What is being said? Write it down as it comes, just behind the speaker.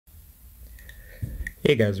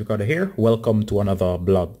Hey guys, Ricardo here. Welcome to another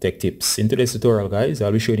blog tech tips. In today's tutorial guys,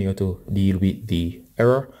 I'll be showing you how to deal with the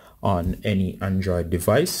error on any Android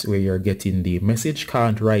device where you're getting the message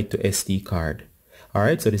can't write to SD card.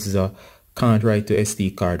 Alright, so this is a can't write to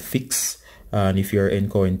SD card fix, and if you're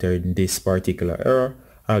encountering this particular error,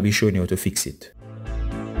 I'll be showing you how to fix it.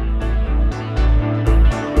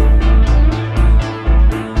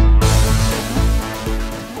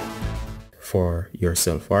 For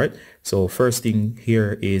yourself. Alright, so first thing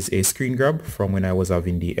here is a screen grab from when I was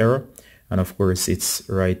having the error, and of course it's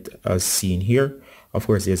right as seen here. Of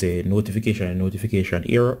course there's a notification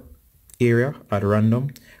error area at random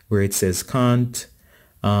where it says can't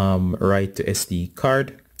write to SD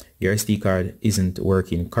card. Your SD card isn't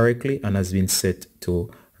working correctly and has been set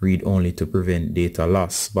to read only to prevent data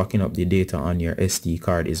loss. Backing up the data on your SD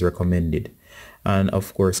card is recommended. And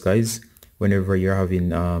of course guys, whenever you're having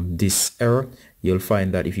this error, you'll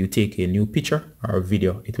find that if you take a new picture or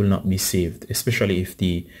video, it will not be saved, especially if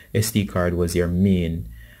the SD card was your main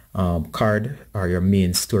card or your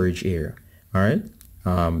main storage area. All right,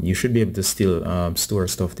 you should be able to still store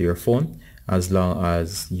stuff to your phone as long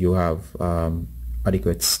as you have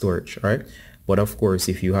adequate storage. All right, but of course,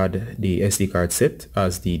 if you had the SD card set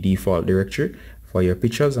as the default directory for your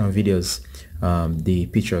pictures and videos, the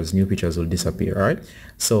new pictures will disappear. All right,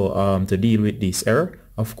 so to deal with this error,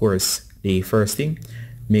 of course, the first thing,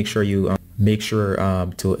 make sure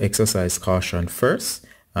to exercise caution first.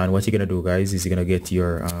 And what you're gonna do guys is you're gonna get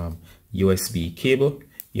your USB cable,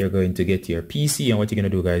 you're going to get your PC, and what you're gonna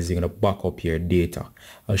do guys is you're gonna back up your data.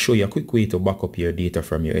 I'll show you a quick way to back up your data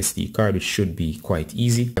from your SD card, which should be quite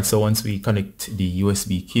easy. So once we connect the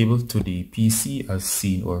USB cable to the PC as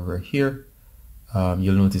seen over here,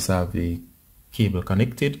 you'll notice I have the cable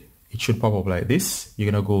connected. It should pop up like this.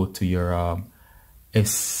 You're gonna go to your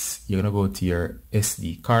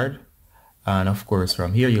SD card, and of course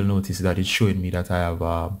from here you'll notice that it's showing me that I have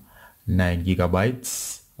 9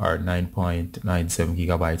 gigabytes or 9.97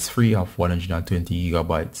 gigabytes free of 120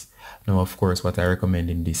 gigabytes. Now of course what I recommend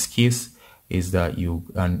in this case is that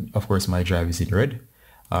and of course my drive is in red,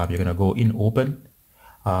 you're gonna go in open.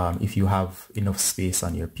 If you have enough space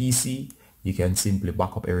on your PC, you can simply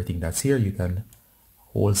back up everything that's here. You can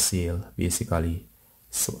wholesale basically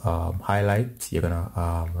highlight. You're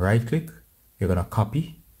gonna right click, you're gonna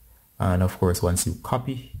copy, and of course once you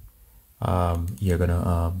copy, you're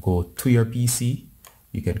gonna go to your PC.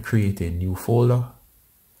 You can create a new folder.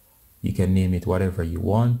 You can name it whatever you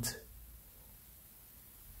want,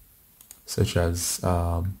 such as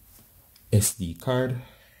SD card.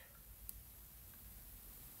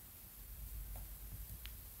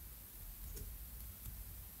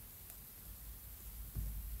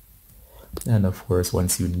 And of course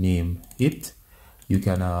once you name it, you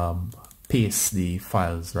can paste the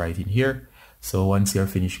files right in here. So once you're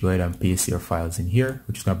finished, go ahead and paste your files in here,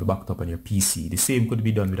 which is going to be backed up on your PC. The same could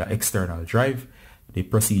be done with an external drive. The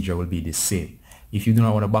procedure will be the same. If you do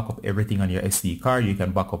not want to back up everything on your SD card, you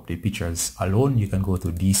can back up the pictures alone. You can go to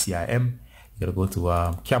DCIM, you're going to go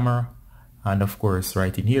to camera, and of course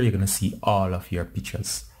right in here you're going to see all of your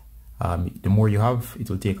pictures. The more you have, it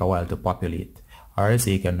will take a while to populate. Alright,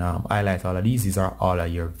 so you can highlight all of these. These are all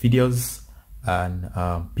of your videos and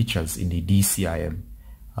pictures in the DCIM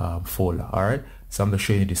folder. Alright, so I'm going to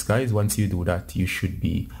show you this guys. Once you do that, you should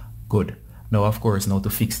be good. Now of course, now to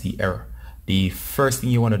fix the error, the first thing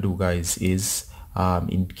you want to do guys is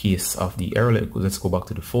in case of the error, let's go back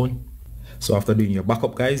to the phone. So after doing your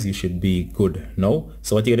backup guys, you should be good now.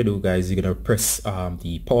 So what you're going to do guys, you're going to press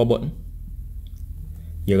the power button.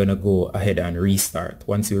 You're gonna go ahead and restart.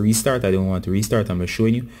 Once you restart, I don't want to restart, I'm just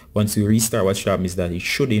showing you. Once you restart, what should happen is that it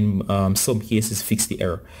should in some cases fix the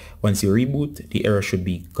error. Once you reboot, the error should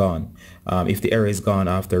be gone. If the error is gone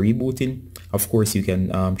after rebooting, of course you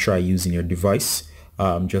can try using your device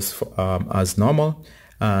as normal,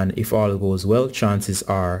 and if all goes well, chances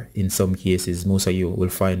are in some cases most of you will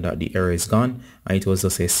find that the error is gone and it was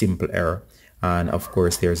just a simple error, and of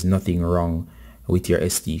course there's nothing wrong with your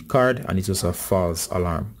SD card and it's just a false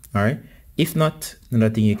alarm. All right, if not,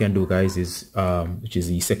 another thing you can do guys is which is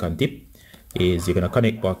the second tip, is you're gonna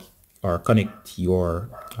connect back or connect your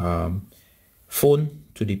phone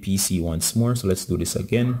to the PC once more. So let's do this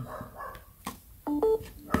again.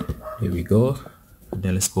 Here we go. And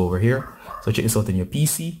then let's go over here. So check this out on your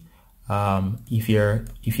PC.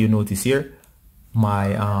 If you notice here,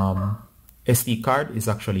 my SD card is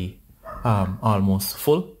actually almost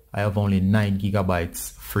full. I have only 9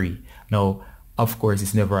 gigabytes free. Now, of course,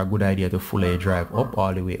 it's never a good idea to fill a drive up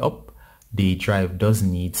all the way up. The drive does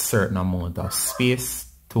need certain amount of space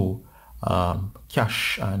to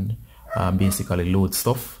cache and basically load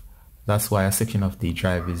stuff. That's why a section of the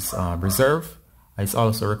drive is reserved. It's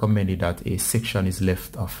also recommended that a section is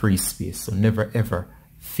left of free space, so never ever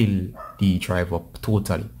fill the drive up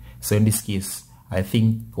totally. So in this case, I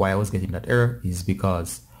think why I was getting that error is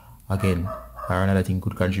because, again, another thing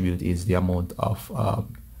could contribute is the amount of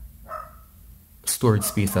storage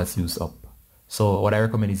space that's used up. So what I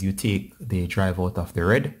recommend is you take the drive out of the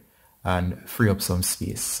red and free up some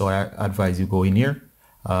space. So I advise you go in here.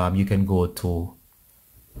 You can go to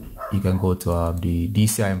the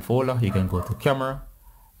DCIM folder. You can go to camera,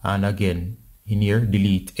 and again in here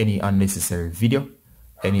delete any unnecessary video,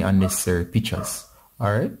 any unnecessary pictures.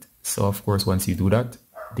 All right. So of course, once you do that,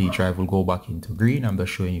 the drive will go back into green. I'm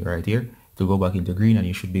just showing you right here to go back into green, and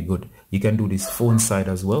you should be good. You can do this phone side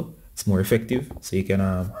as well. It's more effective. So you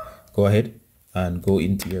can go ahead and go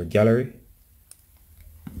into your gallery.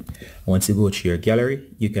 Once you go to your gallery,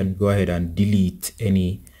 you can go ahead and delete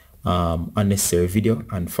any unnecessary video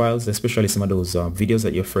and files, especially some of those videos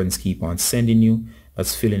that your friends keep on sending you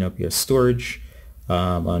that's filling up your storage,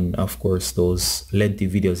 and of course those lengthy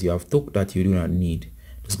videos you have took that you do not need.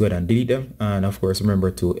 Just go ahead and delete them, and of course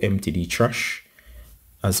remember to empty the trash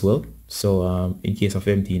as well. So in case of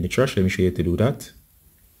emptying the trash, let me show you how to do that.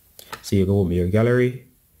 So you go over your gallery.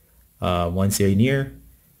 Once you're in here,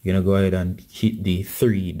 you're gonna go ahead and hit the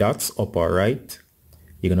 3 dots up or right.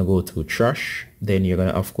 You're gonna go to trash, then you're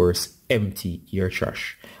gonna of course empty your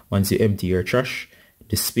trash. Once you empty your trash,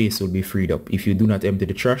 the space will be freed up. If you do not empty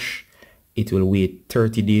the trash, it will wait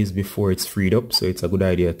 30 days before it's freed up, so it's a good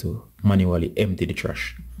idea to manually empty the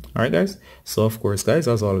trash. Alright guys, so of course guys,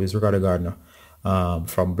 as always, Ricardo Gardner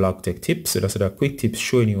from Blog Tech Tips. So that's a quick tips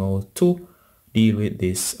showing you how to deal with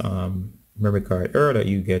this memory card error that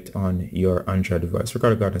you get on your Android device.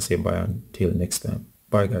 Ricardo Gardner saying bye until next time.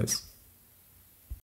 Bye guys.